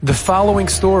The following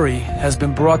story has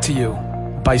been brought to you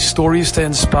by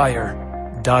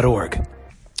StoriesToInspire.org.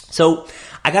 So,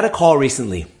 I got a call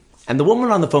recently, and the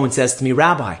woman on the phone says to me,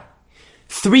 Rabbi,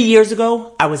 3 years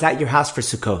ago, I was at your house for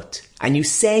Sukkot, and you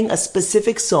sang a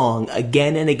specific song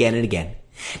again and again and again.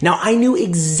 Now, I knew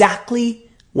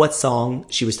exactly what song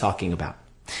she was talking about.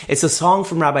 It's a song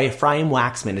from Rabbi Ephraim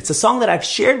Waxman. It's a song that I've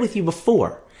shared with you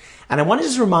before, and I want to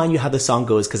just remind you how the song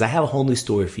goes, because I have a whole new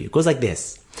story for you. It goes like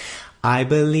this. I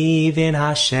believe in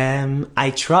Hashem,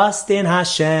 I trust in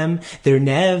Hashem, there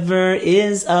never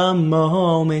is a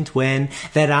moment when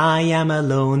that I am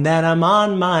alone, that I'm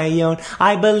on my own.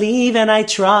 I believe and I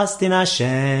trust in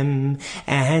Hashem,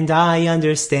 and I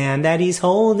understand that He's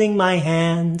holding my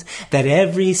hand, that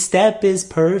every step is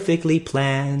perfectly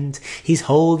planned. He's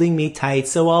holding me tight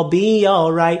so I'll be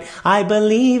alright. I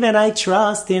believe and I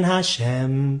trust in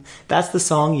Hashem. That's the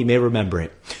song, you may remember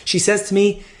it. She says to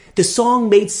me, the song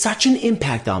made such an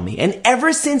impact on me. And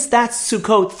ever since that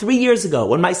Sukkot 3 years ago,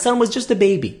 when my son was just a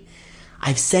baby,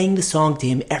 I've sang the song to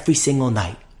him every single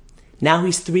night. Now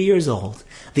he's 3 years old.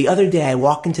 The other day I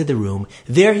walked into the room.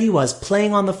 There he was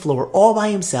playing on the floor all by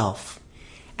himself.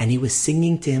 And he was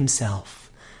singing to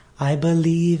himself, I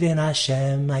believe in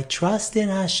Hashem, I trust in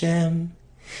Hashem.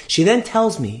 She then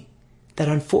tells me that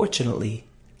unfortunately,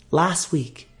 last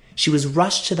week, she was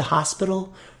rushed to the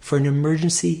hospital for an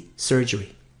emergency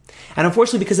surgery. And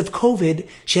unfortunately, because of COVID,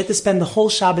 she had to spend the whole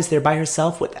Shabbos there by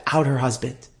herself without her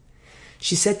husband.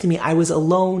 She said to me, I was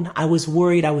alone, I was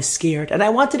worried, I was scared, and I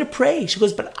wanted to pray. She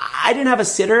goes, but I didn't have a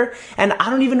sitter, and I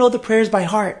don't even know the prayers by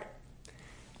heart.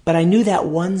 But I knew that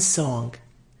one song.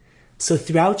 So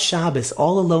throughout Shabbos,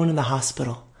 all alone in the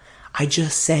hospital, I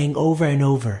just sang over and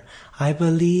over, I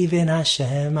believe in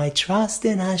Hashem, I trust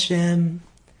in Hashem.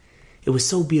 It was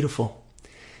so beautiful.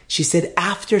 She said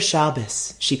after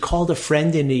Shabbos, she called a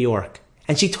friend in New York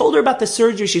and she told her about the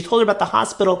surgery. She told her about the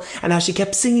hospital and how she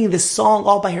kept singing this song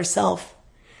all by herself.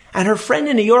 And her friend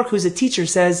in New York, who's a teacher,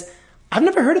 says, I've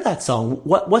never heard of that song.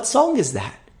 What song is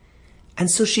that? And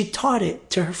so she taught it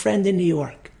to her friend in New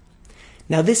York.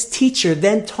 Now this teacher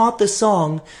then taught the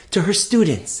song to her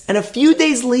students. And a few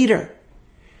days later,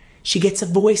 she gets a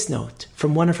voice note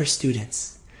from one of her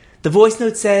students. The voice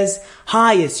note says,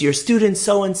 hi, it's your student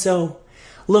so-and-so.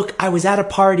 Look, I was at a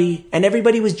party and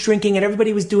everybody was drinking and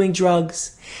everybody was doing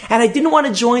drugs. And I didn't want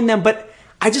to join them, but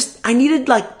I needed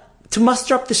to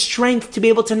muster up the strength to be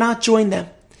able to not join them.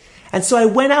 And so I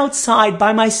went outside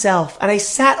by myself and I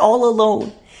sat all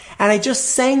alone and I just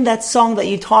sang that song that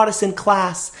you taught us in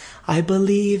class. I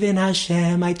believe in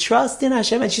Hashem, I trust in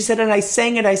Hashem. And she said, and I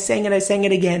sang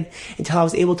it again until I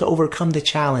was able to overcome the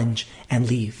challenge and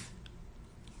leave.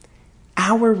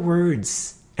 Our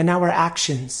words and our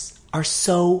actions are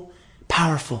so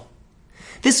powerful.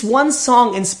 This one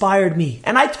song inspired me,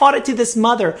 and I taught it to this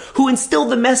mother who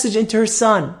instilled the message into her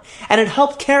son, and it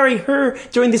helped carry her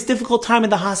during this difficult time in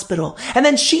the hospital. And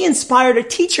then she inspired a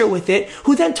teacher with it,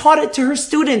 who then taught it to her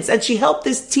students, and she helped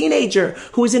this teenager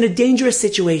who was in a dangerous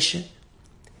situation.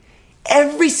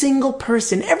 Every single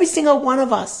person, every single one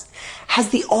of us has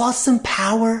the awesome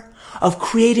power of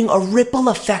creating a ripple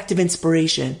effect of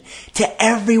inspiration to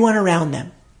everyone around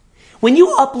them. When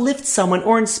you uplift someone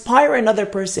or inspire another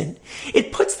person,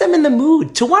 it puts them in the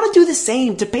mood to want to do the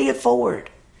same, to pay it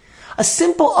forward. A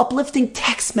simple uplifting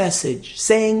text message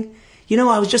saying,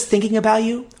 I was just thinking about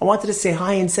you. I wanted to say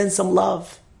hi and send some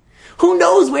love. Who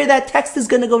knows where that text is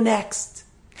going to go next?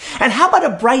 And how about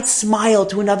a bright smile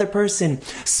to another person?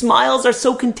 Smiles are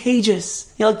so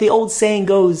contagious. Like the old saying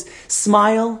goes,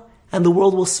 smile and the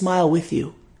world will smile with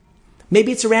you.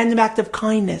 Maybe it's a random act of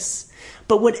kindness.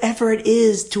 But whatever it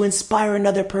is to inspire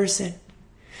another person.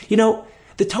 The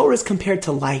Torah is compared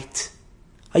to light.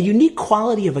 A unique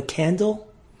quality of a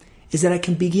candle is that it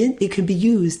can be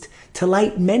used to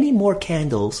light many more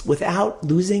candles without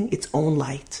losing its own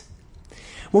light.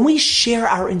 When we share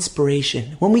our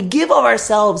inspiration, when we give of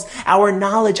ourselves, our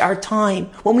knowledge, our time,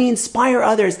 when we inspire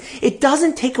others, it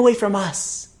doesn't take away from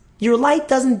us. Your light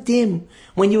doesn't dim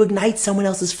when you ignite someone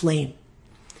else's flame.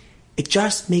 It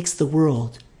just makes the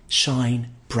world shine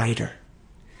brighter.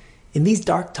 In these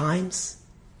dark times,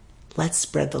 let's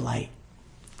spread the light.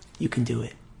 You can do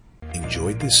it.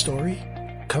 Enjoyed this story?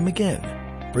 Come again.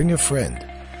 Bring a friend.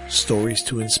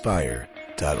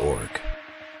 StoriesToInspire.org